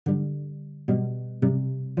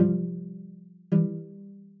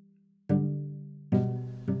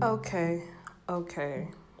Okay, okay.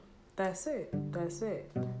 That's it.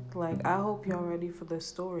 Like, I hope y'all ready for this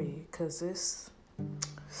story, because it's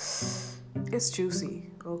juicy,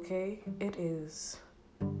 okay? It is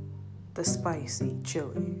the spicy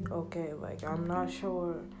chili, okay? Like, I'm not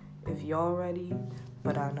sure if y'all ready,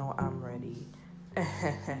 but I know I'm ready.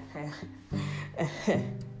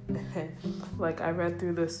 Like, I read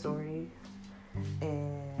through this story,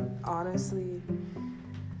 and honestly,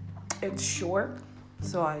 it's short,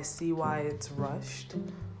 so I see why it's rushed.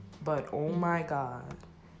 But oh my god,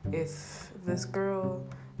 if this girl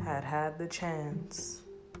had the chance,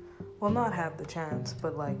 well, not had the chance,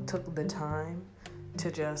 but like took the time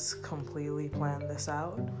to just completely plan this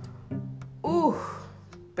out, ooh,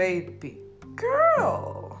 baby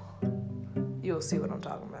girl, you'll see what I'm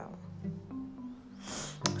talking about.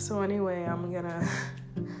 So anyway, I'm gonna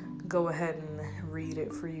go ahead and read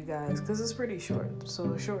it for you guys because it's pretty short.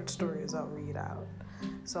 So short stories I'll read out.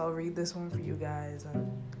 So I'll read this one for you guys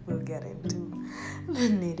and we'll get into the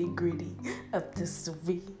nitty gritty of the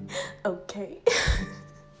story. Okay.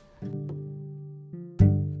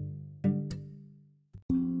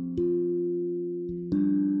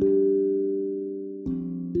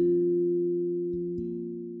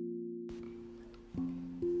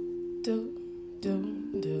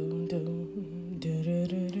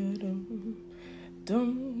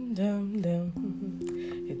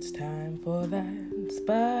 It's time for that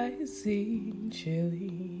spicy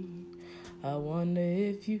chili. I wonder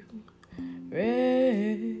if you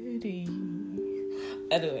ready.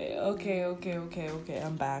 Anyway, okay.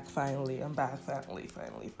 I'm back finally. I'm back.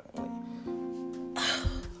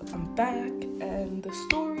 I'm back, and the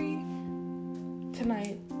story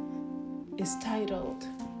tonight is titled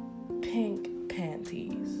Pink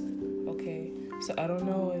Panties. Okay, so I don't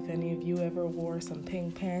know if any of you ever wore some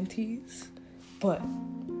pink panties, but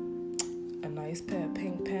a nice pair of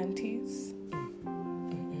pink panties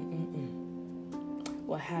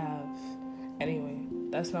will have. Anyway,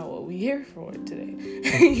 that's not what we're here for today.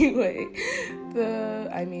 Anyway,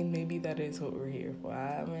 maybe that is what we're here for.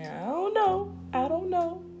 I don't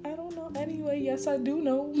know. Anyway, yes, I do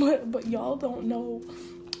know, but y'all don't know.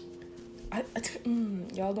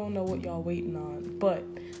 Y'all don't know what y'all waiting on, but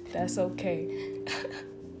that's okay.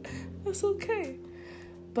 That's okay.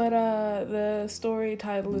 But the story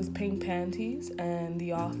title is Pink Panties, and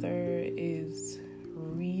the author is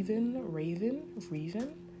Raevan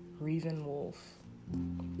Wolfe.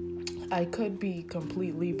 I could be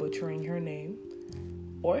completely butchering her name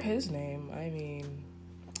or his name.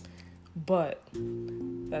 But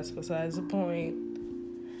that's besides the point.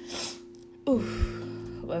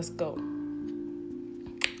 Oof, let's go.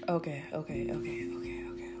 Okay. I'm ready.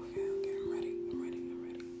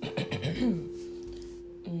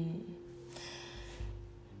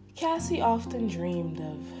 Cassie often dreamed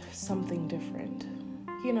of something different.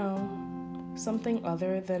 You know, something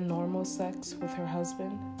other than normal sex with her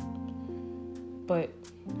husband. But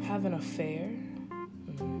have an affair?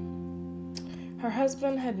 Her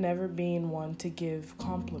husband had never been one to give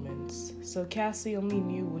compliments, so Cassie only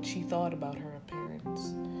knew what she thought about her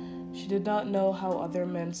appearance. She did not know how other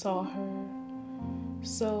men saw her,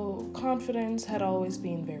 so confidence had always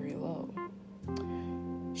been very low.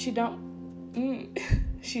 She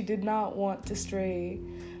did not want to stray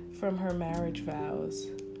from her marriage vows,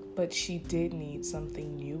 but she did need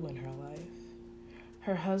something new in her life.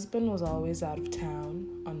 Her husband was always out of town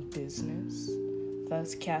on business,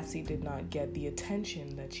 thus Cassie did not get the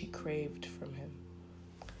attention that she craved from him.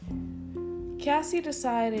 Cassie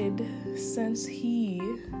decided since he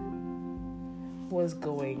was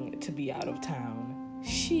going to be out of town,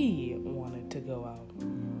 she wanted to go out.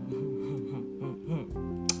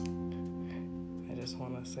 I just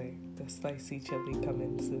want to say, the spicy chili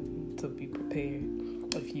coming soon, so be prepared.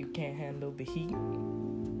 If you can't handle the heat,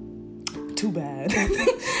 too bad.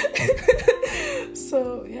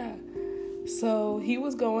 So he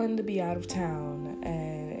was going to be out of town,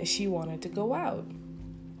 and she wanted to go out.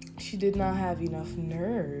 She did not have enough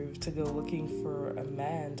nerve to go looking for a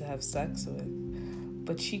man to have sex with,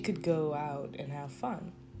 but she could go out and have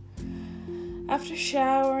fun. After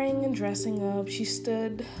showering and dressing up, she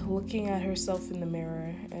stood looking at herself in the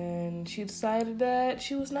mirror, and she decided that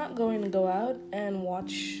she was not going to go out and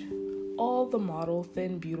watch all the model,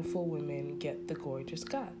 thin, beautiful women get the gorgeous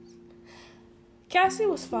guys. Cassie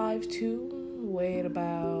was 5'2", weighed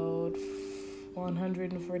about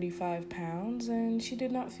 145 pounds, and she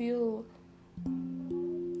did not feel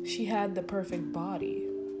she had the perfect body,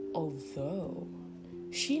 although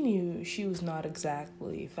she knew she was not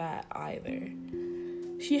exactly fat either.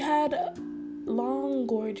 She had long,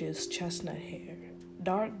 gorgeous chestnut hair,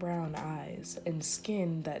 dark brown eyes, and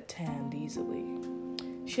skin that tanned easily.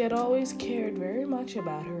 She had always cared very much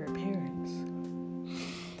about her appearance.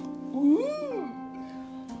 Ooh.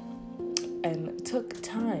 And took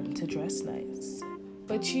time to dress nice.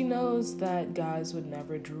 But she knows that guys would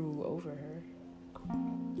never drool over her.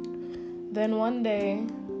 Then one day,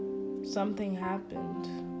 something happened.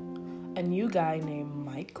 A new guy named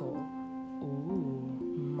Michael. Ooh,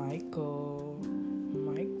 Michael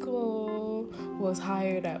was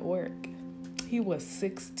hired at work. He was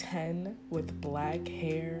 6'10", with black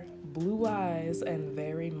hair, blue eyes, and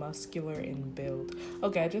very muscular in build.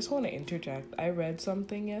 Okay, I just want to interject. I read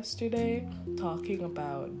something yesterday talking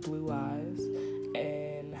about blue eyes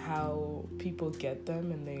and how people get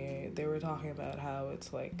them, and they were talking about how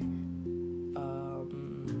it's like,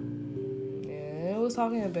 it was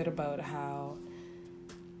talking a bit about how,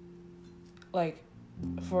 like,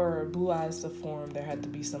 for blue eyes to form, there had to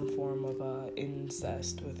be some form of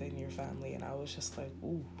incest within your family, and I was just like,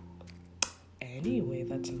 ooh. Anyway,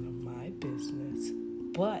 that's none of my business.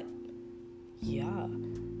 But yeah,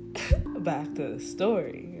 back to the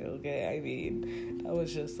story. Okay, I mean, that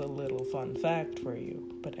was just a little fun fact for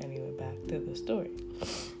you. But anyway, back to the story.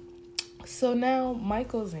 So now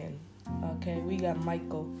Michael's in. Okay, we got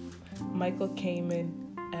Michael. Michael came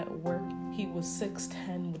in at work. He was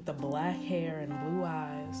 6'10" with the black hair and blue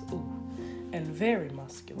eyes, and very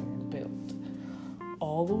muscular in build.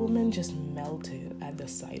 All the women just melted at the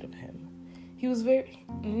sight of him. He was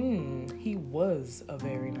a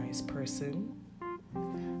very nice person,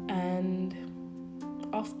 and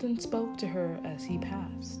often spoke to her as he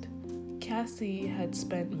passed. Cassie had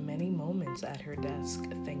spent many moments at her desk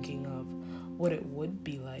thinking of what it would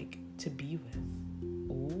be like to be with.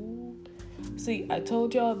 Ooh. See, I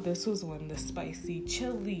told y'all this was when the spicy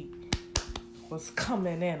chili was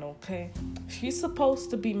coming in, okay? She's supposed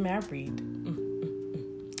to be married.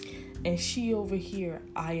 And she over here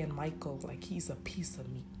eyeing Michael like he's a piece of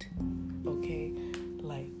meat, okay?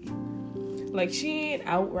 Like she ain't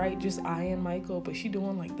outright just eyeing Michael, but she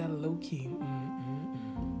doing like that low-key.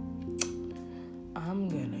 I'm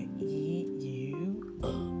gonna eat you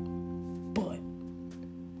up, but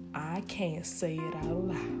I can't say it out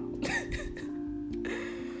loud.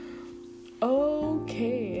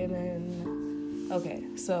 Okay,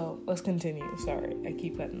 so let's continue. Sorry, I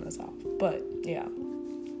keep cutting this off. But yeah.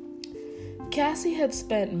 Cassie had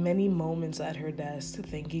spent many moments at her desk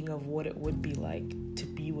thinking of what it would be like to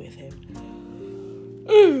be with him.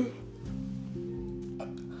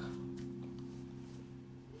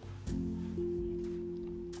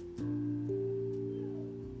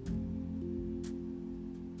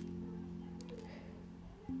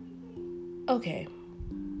 Okay.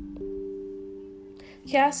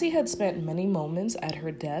 Cassie had spent many moments at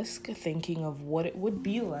her desk thinking of what it would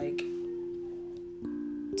be like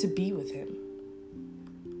to be with him.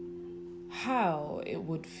 How it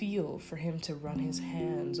would feel for him to run his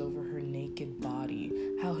hands over her naked body,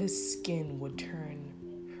 how his skin would turn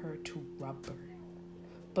her to rubber.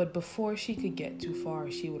 But before she could get too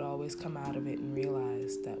far, she would always come out of it and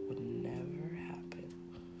realize that would never happen.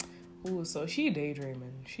 Ooh, so she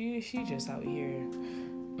daydreaming. She just out here.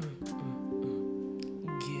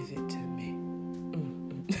 Give it to me.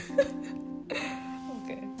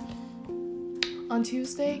 Okay. On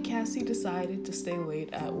Tuesday, Cassie decided to stay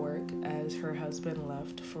late at work as her husband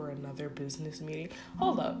left for another business meeting.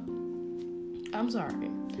 Hold up. I'm sorry.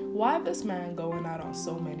 Why this man going out on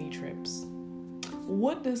so many trips?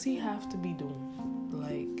 What does he have to be doing?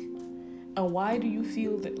 Like, and why do you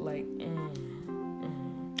feel that, like,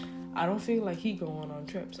 I don't feel like he going on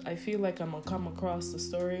trips. I feel like I'm gonna come across the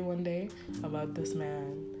story one day about this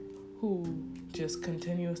man who just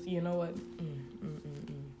continuously, you know what?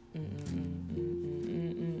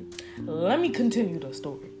 Let me continue the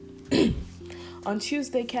story. On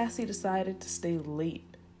Tuesday, Cassie decided to stay late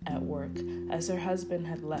at work as her husband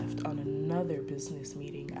had left on another business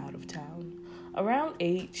meeting out of town. Around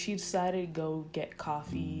 8, she decided to go get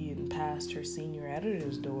coffee and passed her senior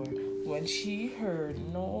editor's door when she heard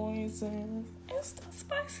noises. It's the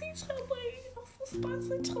spicy chili. It's the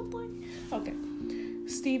spicy chili. Okay.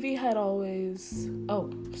 Stevie had always... Oh,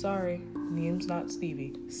 sorry. Name's not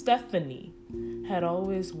Stevie. Stephanie had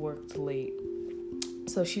always worked late,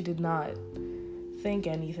 so she did not think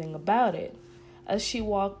anything about it. As she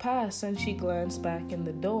walked past and she glanced back in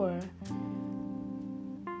the door,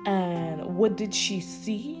 and what did she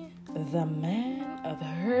see? The man of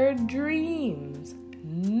her dreams,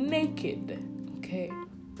 naked, okay,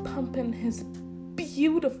 pumping his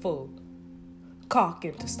beautiful cock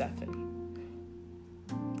into Stephanie.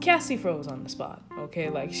 Cassie froze on the spot, okay?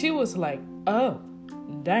 Like, she was like, oh,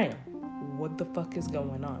 damn, what the fuck is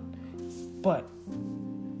going on. But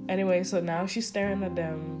anyway, so now she's staring at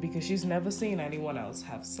them because she's never seen anyone else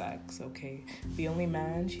have sex, okay? The only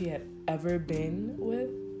man she had ever been with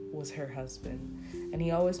was her husband, and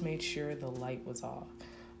he always made sure the light was off.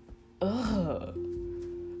 Ugh.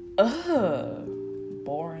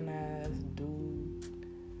 Boring ass dude.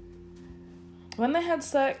 When they had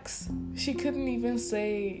sex, she couldn't even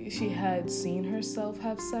say she had seen herself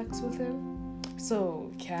have sex with him.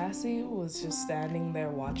 So Cassie was just standing there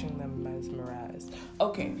watching them mesmerized.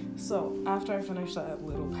 Okay, so after I finish that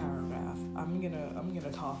little paragraph, I'm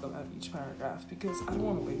gonna talk about each paragraph because I don't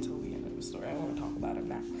want to wait till the end of the story. I want to talk about it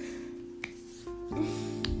now.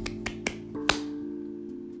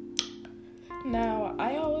 Now,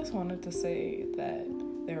 I always wanted to say that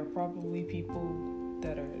there are probably people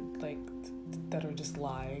that are just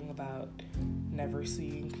lying about never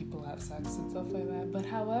seeing people have sex and stuff like that. But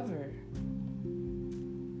however,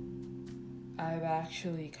 I've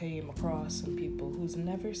actually came across some people who's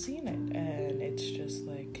never seen it, and it's just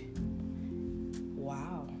like,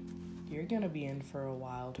 wow, you're gonna be in for a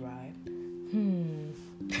wild ride.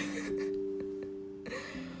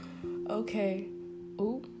 Okay.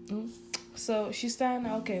 Ooh. So she's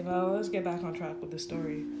standing. Okay, now let's get back on track with the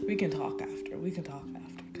story. We can talk after,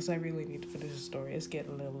 because I really need to finish the story. It's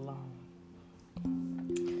getting a little long.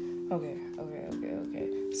 Okay.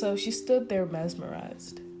 So she stood there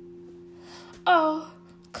mesmerized. Oh,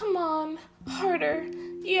 come on, harder.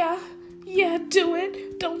 Yeah, do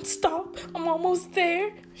it. Don't stop. I'm almost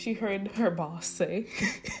there, she heard her boss say.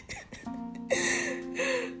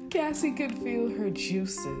 Cassie could feel her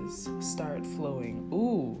juices start flowing.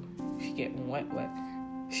 Ooh, she getting wet.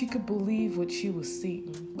 She could believe what she was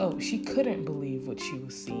seeing. Oh, she couldn't believe what she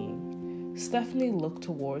was seeing. Stephanie looked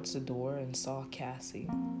towards the door and saw Cassie.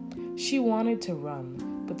 She wanted to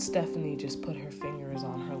run, but Stephanie just put her fingers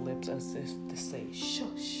on her lips as if to say,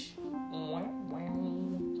 shush.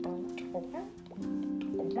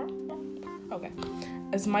 Okay.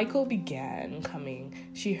 As Michael began coming,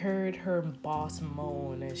 she heard her boss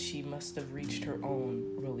moan as she must have reached her own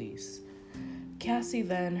release. Cassie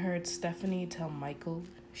then heard Stephanie tell Michael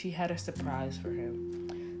she had a surprise for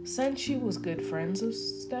him. Since she was good friends with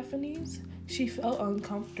Stephanie's, she felt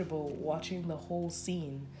uncomfortable watching the whole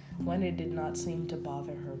scene when it did not seem to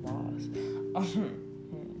bother her boss.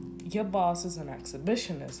 Your boss is an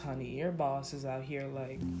exhibitionist, honey. Your boss is out here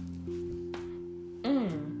like,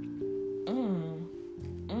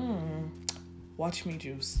 watch me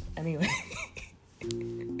juice. Anyway.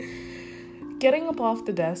 Getting up off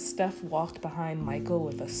the desk, Steph walked behind Michael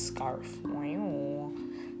with a scarf. Wow.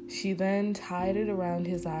 She then tied it around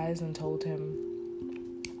his eyes and told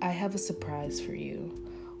him, I have a surprise for you.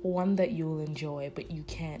 One that you'll enjoy, but you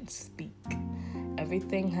can't speak.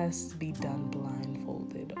 Everything has to be done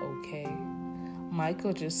blindfolded, okay?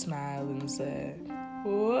 Michael just smiled and said,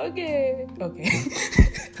 okay.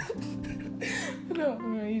 No,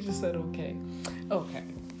 he just said okay. Okay.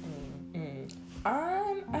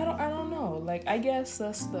 I don't know. Like, I guess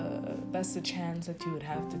that's the chance that you would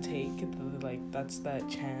have to take. Like, that's that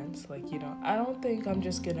chance. Like, you know, I don't think I'm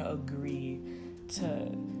just gonna agree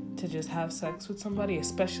to just have sex with somebody,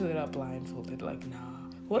 especially not blindfolded. Like, nah.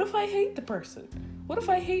 What if I hate the person? What if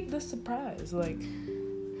I hate the surprise? Like,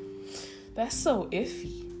 that's so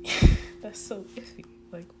iffy. That's so iffy.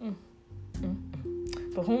 Like,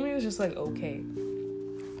 But homie was just like, okay.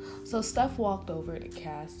 So Steph walked over to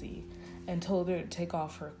Cassie and told her to take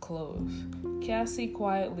off her clothes. Cassie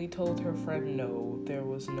quietly told her friend no, there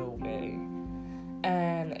was no way.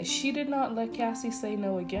 And she did not let Cassie say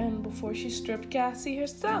no again before she stripped Cassie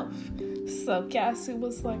herself. So Cassie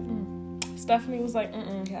was like, Stephanie was like,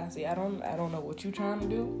 Cassie, I don't know what you trying to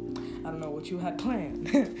do. I don't know what you had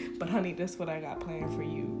planned. But honey, this is what I got planned for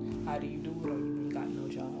you. How do you do it, or you ain't got no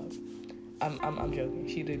job? I'm joking.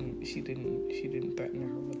 She didn't threaten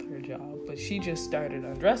her with her job, but she just started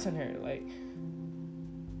undressing her. Like,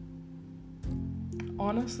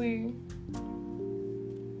 honestly,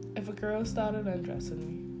 if a girl started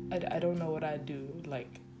undressing me, I don't know what I'd do.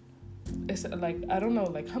 Like, it's like, I don't know,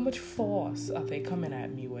 like, how much force are they coming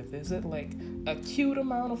at me with? Is it like a cute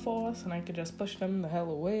amount of force and I could just push them the hell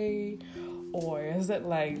away? Or is it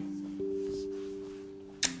like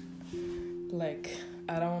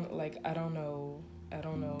I don't know,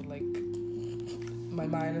 like, my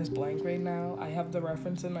mind is blank right now. I have the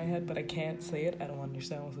reference in my head, but I can't say it. I don't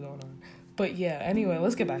understand what's going on. But yeah, anyway,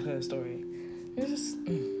 let's get back to the story. It's just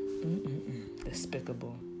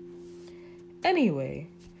despicable. Anyway,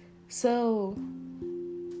 so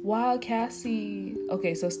while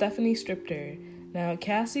so Stephanie stripped her, Now,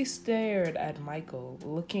 Cassie stared at Michael,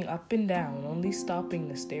 looking up and down, only stopping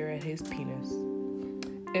to stare at his penis.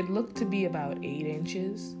 It looked to be about 8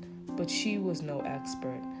 inches, but she was no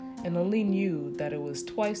expert, and only knew that it was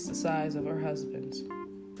twice the size of her husband's.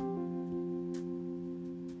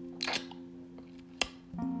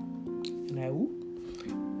 Now,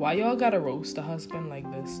 why y'all gotta roast a husband like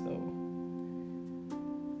this, though?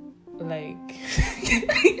 Like,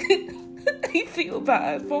 I feel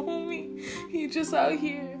bad for homie. He just out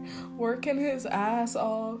here working his ass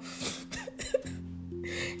off.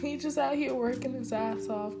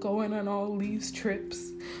 Going on all these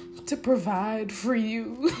trips to provide for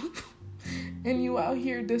you. And you out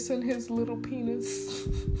here dissing his little penis.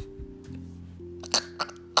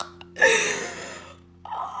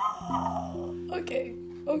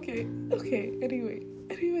 Okay. Anyway.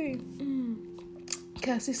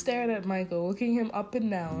 Cassie stared at Michael, looking him up and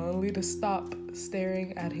down, only to stop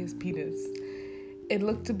staring at his penis. It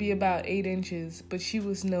looked to be about 8 inches, but she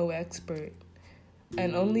was no expert,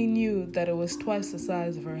 and only knew that it was twice the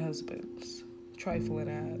size of her husband's. Trifling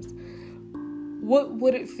ass. What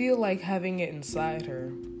would it feel like having it inside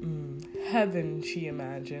her? Heaven, she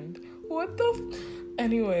imagined. What the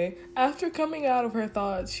Anyway, after coming out of her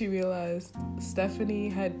thoughts, she realized Stephanie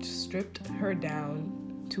had stripped her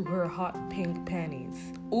down to her hot pink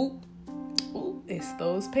panties. Ooh, it's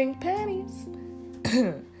those pink panties.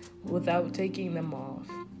 Without taking them off.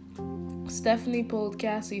 Stephanie pulled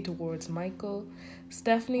Cassie towards Michael.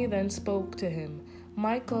 Stephanie then spoke to him.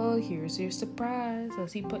 Michael, here's your surprise,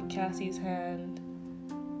 as she put Cassie's hand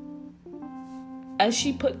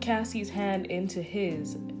into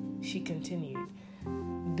his, she continued.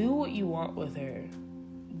 Do what you want with her,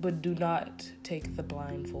 but do not take the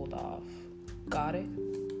blindfold off. Got it?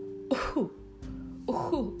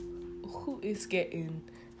 Ooh, it's getting.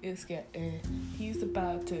 He's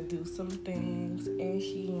about to do some things, and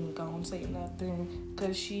she ain't gonna say nothing,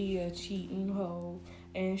 cause she a cheating hoe,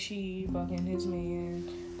 and she fucking his man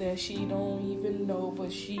that she don't even know,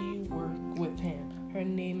 but she work with him. His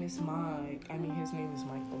name is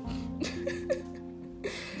Michael.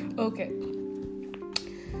 Okay.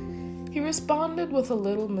 He responded with a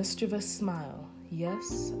little mischievous smile.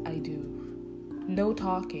 Yes, I do. No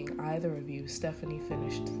talking, either of you, Stephanie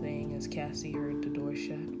finished saying as Cassie heard the door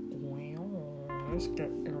shut. Well, let's get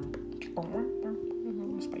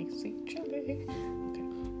spicy chili. Okay.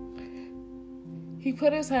 He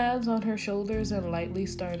put his hands on her shoulders and lightly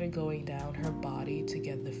started going down her body to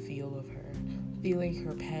get the feel of her. Feeling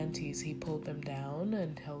her panties, he pulled them down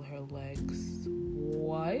until her legs.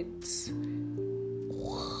 What?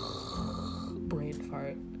 Brain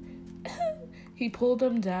fart. He pulled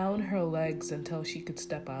them down her legs until she could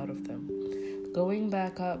step out of them. Going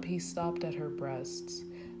back up, he stopped at her breasts.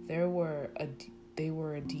 They were a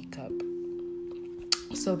D cup,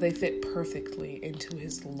 so they fit perfectly into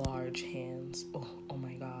his large hands. Oh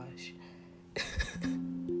my gosh.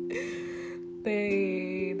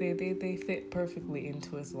 They fit perfectly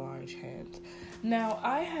into his large hands. Now,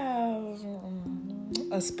 I have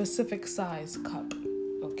a specific size cup,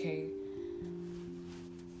 okay?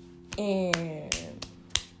 And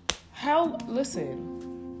how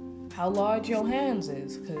large your hands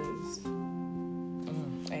is, cause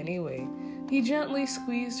anyway, he gently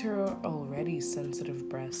squeezed her already sensitive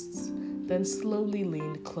breasts, then slowly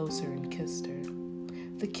leaned closer and kissed her.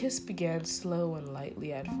 The kiss began slow and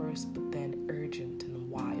lightly at first, but then urgent and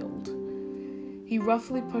wild. He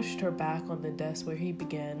roughly pushed her back on the desk where he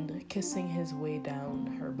began kissing his way down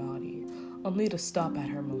her body, only to stop at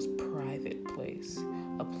her most private place.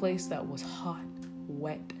 A place that was hot,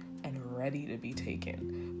 wet, and ready to be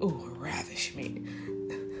taken. Ooh, ravish me.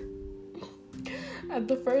 At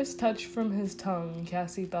the first touch from his tongue,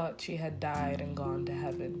 Cassie thought she had died and gone to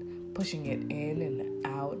heaven, pushing it in and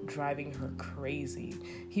out, driving her crazy.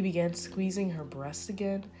 He began squeezing her breast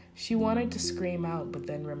again. She wanted to scream out, but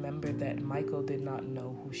then remembered that Michael did not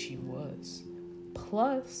know who she was.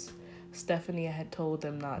 Plus, Stephanie had told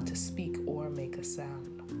them not to speak or make a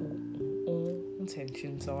sound.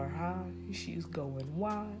 Tensions are high. She's going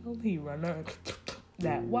wild. He run her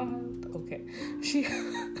that wild. Okay.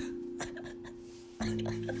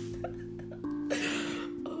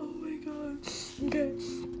 Oh my god. Okay.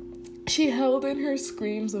 She held in her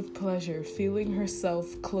screams of pleasure, feeling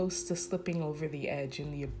herself close to slipping over the edge in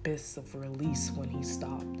the abyss of release when he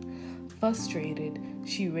stopped. Frustrated,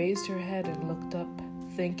 she raised her head and looked up,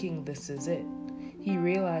 thinking this is it. He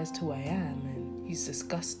realized who I am, and he's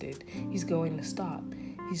disgusted. He's going to stop.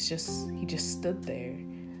 He just stood there.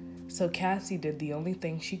 So Cassie did the only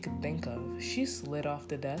thing she could think of. She slid off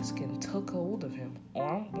the desk and took hold of him.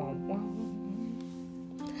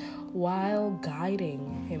 While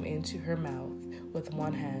guiding him into her mouth with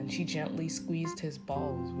one hand, she gently squeezed his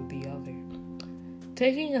balls with the other.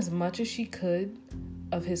 Taking as much as she could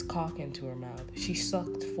of his cock into her mouth, she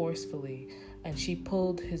sucked forcefully, and she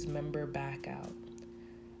pulled his member back out.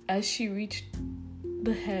 As she reached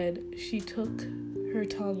the head, she took her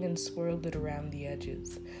tongue and swirled it around the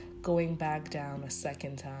edges, going back down a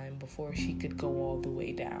second time before she could go all the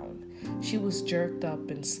way down. She was jerked up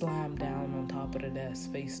and slammed down on top of the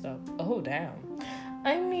desk, face up. Oh, damn.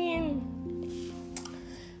 I mean,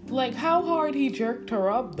 like, how hard he jerked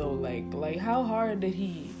her up, though? Like how hard did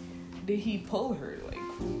he pull her?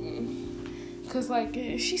 Because, like,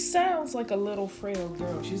 she sounds like a little frail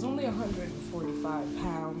girl. She's only 145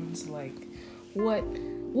 pounds. Like,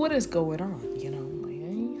 what is going on, you know?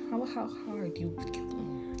 Like, how hard you...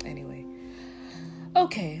 Anyway.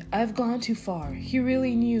 Okay, I've gone too far. He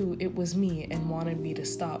really knew it was me and wanted me to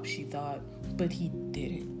stop, she thought. But he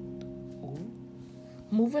didn't. Ooh.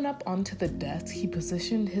 Moving up onto the desk, he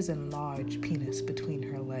positioned his enlarged penis between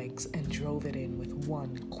her legs and drove it in with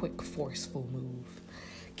one quick, forceful move.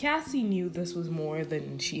 Cassie knew this was more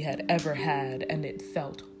than she had ever had, and it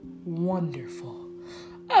felt wonderful.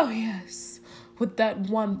 Oh, yes. With that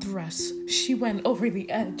one thrust, she went over the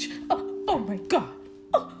edge. Oh my God.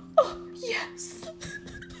 Oh, yes.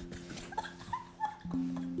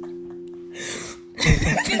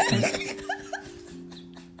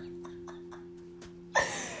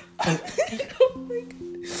 Oh my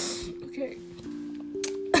God. Okay.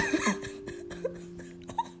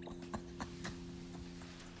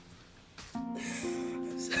 I'm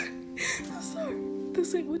sorry.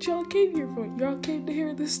 This ain't what y'all came here for. Y'all came to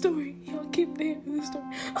hear this story. Okay.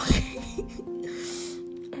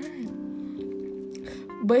 Alright.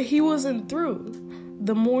 But he wasn't through.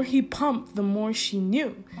 The more he pumped, the more she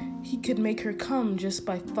knew. He could make her come just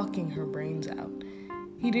by fucking her brains out.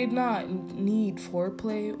 He did not need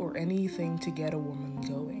foreplay or anything to get a woman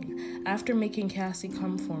going. After making Cassie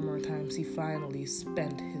come 4 more times, he finally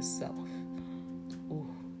spent himself.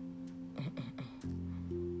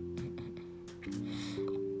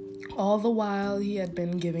 All the while, he had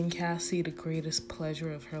been giving Cassie the greatest pleasure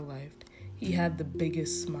of her life. He had the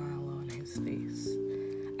biggest smile on his face.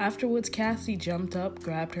 Afterwards, Cassie jumped up,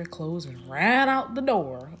 grabbed her clothes, and ran out the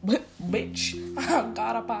door. But, bitch, I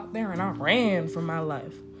got up out there and I ran for my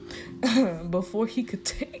life. Before he could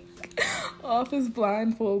take off his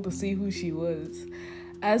blindfold to see who she was.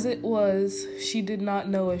 As it was, she did not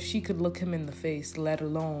know if she could look him in the face, let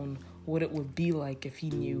alone what it would be like if he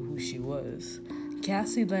knew who she was.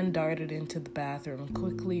 Cassie then darted into the bathroom,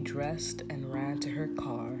 quickly dressed, and ran to her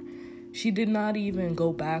car. She did not even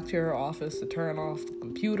go back to her office to turn off the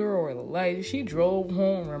computer or the lights. She drove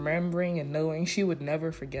home remembering and knowing she would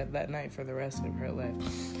never forget that night for the rest of her life.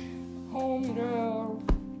 Homegirl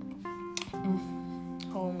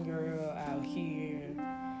out here.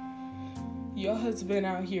 Your husband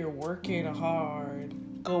out here working hard,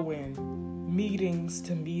 going meetings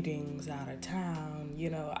to meetings out of town. You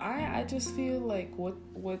know, I just feel like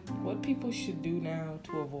what people should do now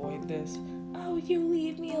to avoid this. Oh, you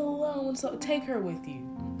leave me alone, so take her with you.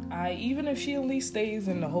 Even if she only stays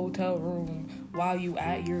in the hotel room while you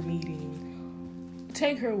at your meeting,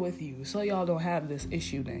 take her with you so y'all don't have this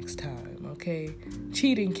issue next time, okay?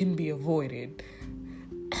 Cheating can be avoided.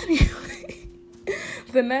 Anyway,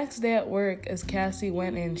 the next day at work, as Cassie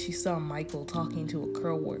went in, she saw Michael talking to a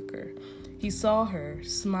coworker. He saw her,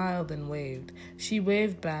 smiled, and waved. She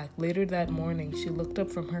waved back. Later that morning, she looked up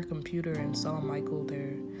from her computer and saw Michael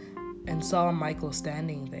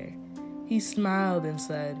standing there. He smiled and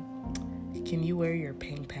said, "Can you wear your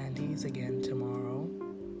pink panties again tomorrow?"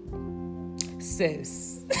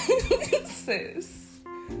 Sis.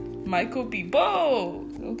 Michael be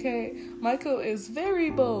bold, okay? Michael is very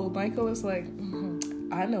bold. Michael is like,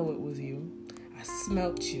 I know it was you. I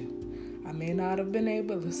smelt you. I may not have been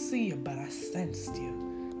able to see you, but I sensed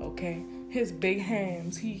you, okay? His big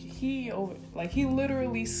hands, he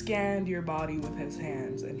literally scanned your body with his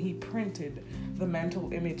hands, and he printed the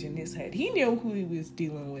mental image in his head. He knew who he was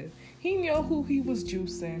dealing with. He knew who he was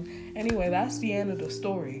juicing. Anyway, that's the end of the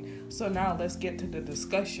story. So now let's get to the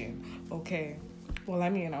discussion, okay? Well, I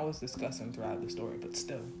mean, I was discussing throughout the story, but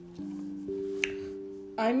still.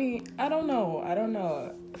 I mean, I don't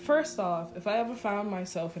know. First off, if I ever found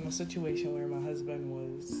myself in a situation where my husband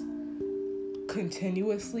was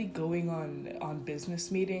continuously going on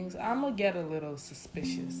business meetings, I'm gonna get a little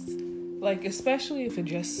suspicious. Like, especially if it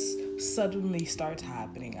just suddenly starts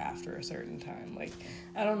happening after a certain time. Like,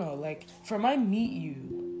 I don't know, like, for my meet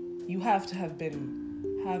you have to have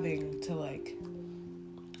been having to, like,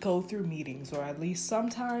 go through meetings, or at least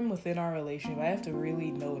sometime within our relationship, I have to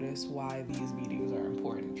really notice why these meetings are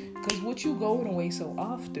important. Because what you going away so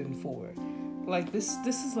often for? Like this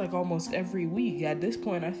is like almost every week. At this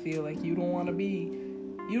point, I feel like you don't want to be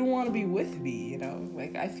with me, you know?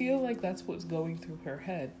 Like, I feel like that's what's going through her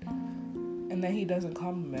head. And then he doesn't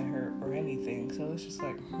compliment her or anything. So it's just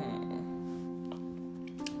like,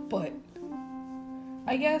 But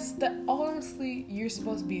I guess that honestly, you're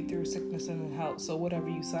supposed to be through sickness and health. So whatever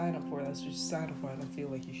you sign up for, that's what you sign up for. I don't feel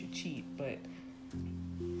like you should cheat. But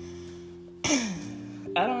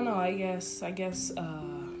I don't know. I guess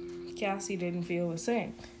Cassie didn't feel the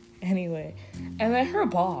same. Anyway, and then her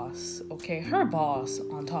boss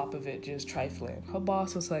on top of it, just trifling. Her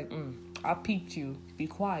boss was like, I peeped you, be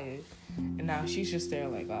quiet. And now she's just there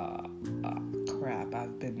like, crap,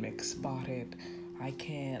 I've been McSpotted. I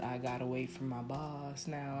gotta wait for my boss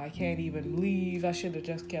now. I can't even leave. I should have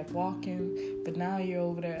just kept walking. But now you're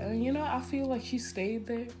over there. And you know, I feel like she stayed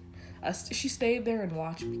there. She stayed there and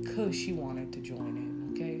watched because she wanted to join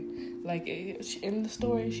in, okay? Like, in the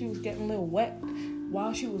story, she was getting a little wet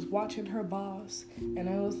while she was watching her boss. And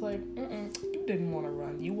I was like, you didn't want to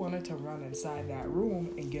run. You wanted to run inside that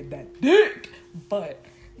room and get that dick. But,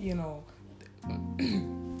 you know,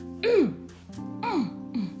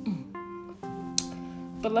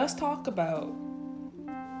 but let's talk about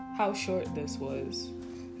how short this was.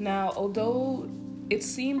 Now, although it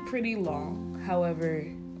seemed pretty long, however,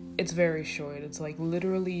 it's very short. It's like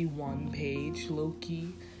literally one page,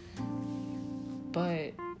 low-key.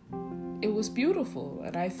 But it was beautiful.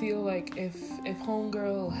 And I feel like if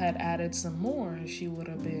Homegirl had added some more, she would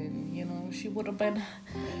have been, you know, she would have been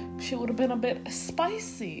a bit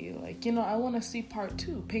spicy. Like, you know, I want to see part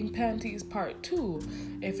 2, Pink Panties part 2.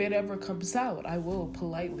 If it ever comes out, I will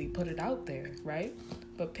politely put it out there, right?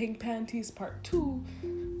 But Pink Panties part 2,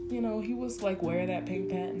 you know, he was like, wear that pink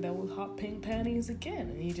pant, that was hot pink panties again.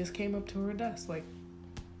 And he just came up to her desk like,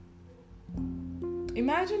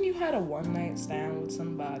 imagine you had a one night stand with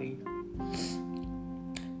somebody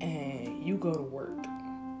and you go to work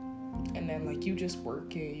and then like you just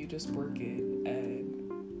work it and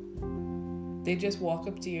they just walk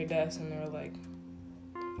up to your desk and they're like,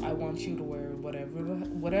 I want you to wear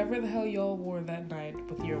whatever the hell y'all wore that night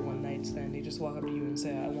with your one night stand. They just walk up to you and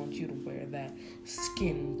say, I want you to wear that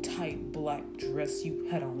skin tight black dress you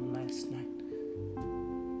had on last night.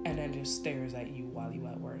 And then just stares at you while you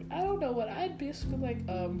at work. I don't know what I'd be like,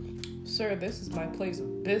 sir, this is my place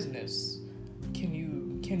of business. Can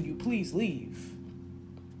you please leave?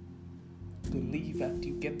 You can leave after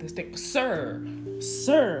you get this thing.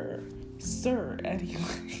 Sir.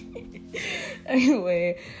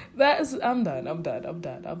 Anyway, I'm done.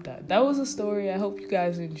 That was a story. I hope you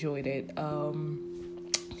guys enjoyed it.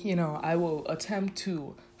 You know, I will attempt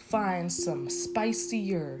to find some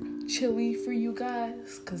spicier chili for you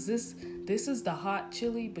guys, cause this is the hot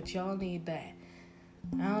chili, but y'all need that.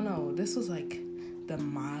 I don't know. This was like the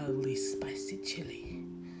mildly spicy chili.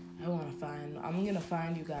 I'm gonna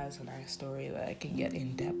find you guys a nice story that I can get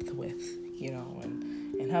in depth with, you know,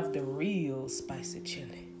 and have the real spicy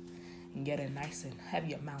chili. And get it nice and have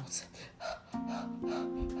your mouth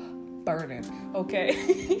burning, okay?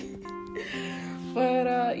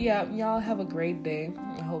 But, yeah, y'all have a great day.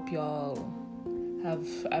 I hope y'all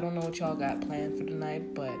I don't know what y'all got planned for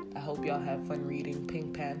tonight, but I hope y'all have fun reading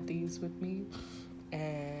Pink Panties with me.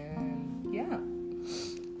 And, yeah.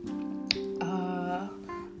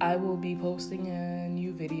 I will be posting a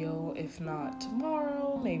new video, if not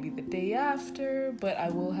tomorrow, maybe the day after, but I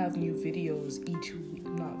will have new videos each week.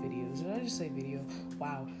 Not videos, did I just say video?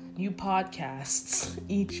 Wow. New podcasts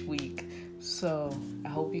each week. So I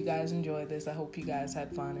hope you guys enjoyed this. I hope you guys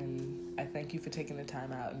had fun, and I thank you for taking the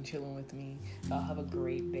time out and chilling with me. Y'all have a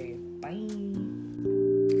great day. Bye.